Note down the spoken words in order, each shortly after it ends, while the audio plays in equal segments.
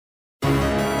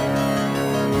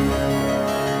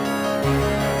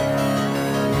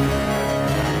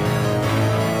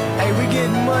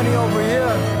money over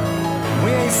here.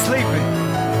 We ain't sleeping.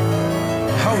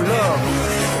 Hold up.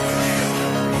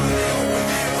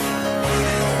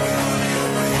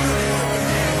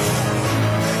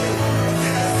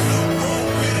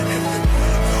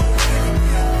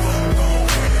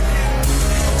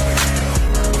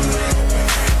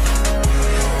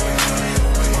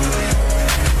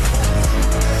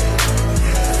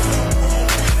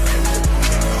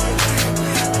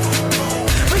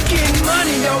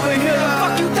 Over here, the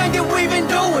fuck you think that we been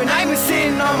doing? I been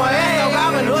sitting on my ass,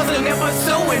 I've been hustling and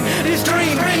pursuing this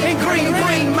dream in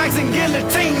green mics and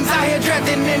guillotines. Out here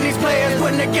drafting in these players,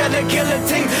 putting together killer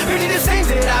teams. Really the same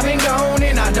that I've been gone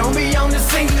and I don't be on the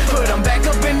scene, but I'm back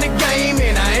up in the game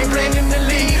and I ain't playing in the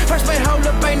league. First man, hold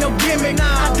up, ain't no gimmick.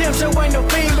 I damn sure ain't no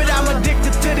fiend, but I'm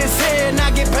addicted to this head and I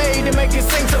get paid to make it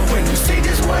sing. So when you see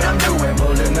this, what I'm doing,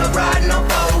 pulling up, riding on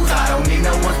foes, I don't need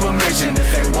no one's permission to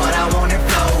say what I want and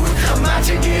flows. I'm out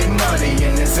here getting money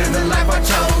and this is the life I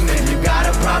chose. If you got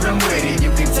a problem with it,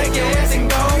 you can take your ass and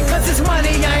go. Cause this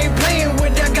money I ain't playing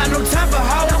with, I got no time for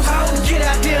hoes. Get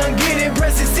out there and get it,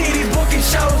 press and see these booking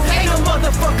shows. Ain't no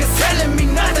motherfuckers telling me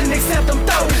nothing except them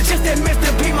throws. Just that Mr.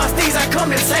 P, my steez, I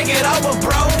come to take it over,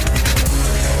 bro.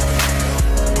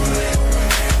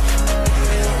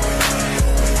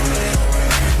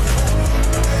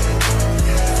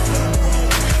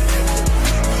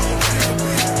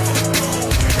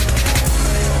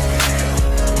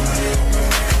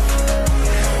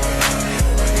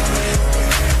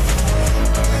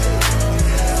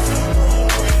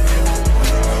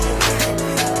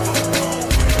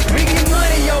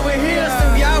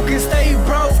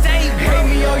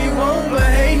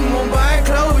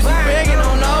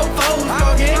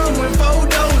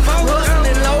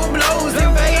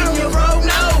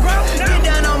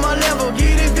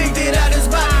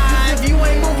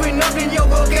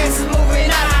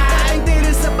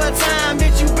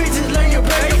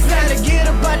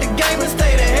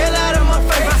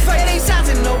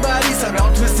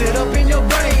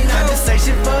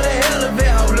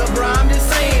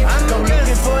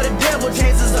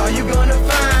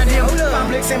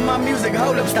 In my music,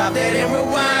 hold up, stop that and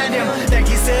rewind him. Think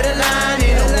he said a line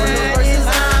in a one versus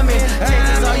I'm in.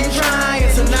 Chances are you trying?